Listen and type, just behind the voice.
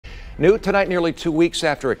New tonight, nearly 2 weeks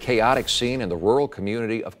after a chaotic scene in the rural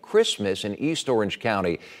community of Christmas in East Orange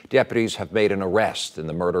County, deputies have made an arrest in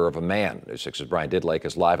the murder of a man. News 6's Brian Didlake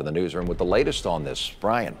is live in the newsroom with the latest on this.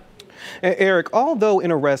 Brian. Eric, although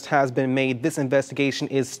an arrest has been made, this investigation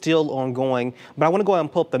is still ongoing. But I want to go ahead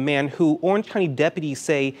and pull up the man who Orange County deputies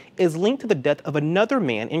say is linked to the death of another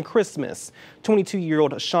man in Christmas.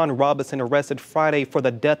 22-year-old Sean Robinson arrested Friday for the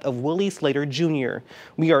death of Willie Slater Jr.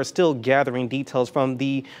 We are still gathering details from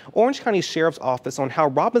the Orange County Sheriff's Office on how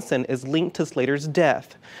Robinson is linked to Slater's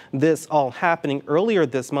death. This all happening earlier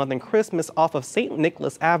this month in Christmas off of St.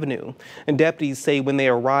 Nicholas Avenue. And deputies say when they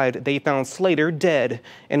arrived, they found Slater dead.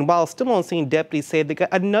 And while still on scene, deputies say they got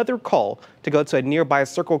another call to go to a nearby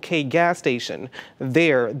Circle K gas station.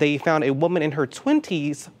 There, they found a woman in her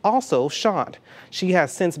 20s also shot. She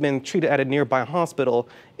has since been treated at a nearby hospital.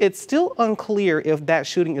 It's still unclear if that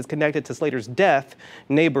shooting is connected to Slater's death.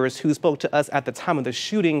 Neighbors who spoke to us at the time of the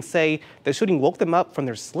shooting say the shooting woke them up from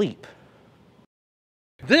their sleep.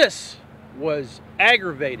 This was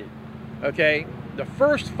aggravated, okay? The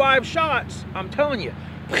first 5 shots, I'm telling you,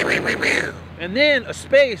 and then a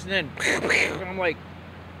space, and then and I'm like,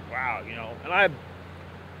 wow, you know, and I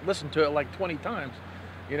listened to it like 20 times,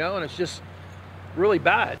 you know, and it's just really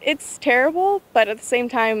bad. It's terrible, but at the same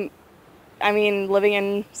time, I mean, living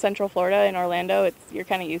in Central Florida in Orlando, you're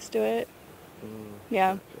kind of used to it.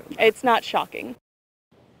 Yeah, it's not shocking.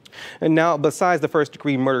 And now, besides the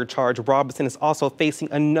first-degree murder charge, Robinson is also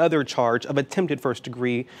facing another charge of attempted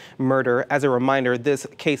first-degree murder. As a reminder, this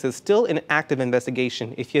case is still in active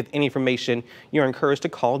investigation. If you have any information, you're encouraged to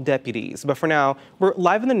call deputies. But for now, we're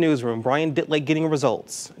live in the newsroom. Brian Didlake getting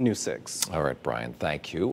results. News 6. All right, Brian, thank you.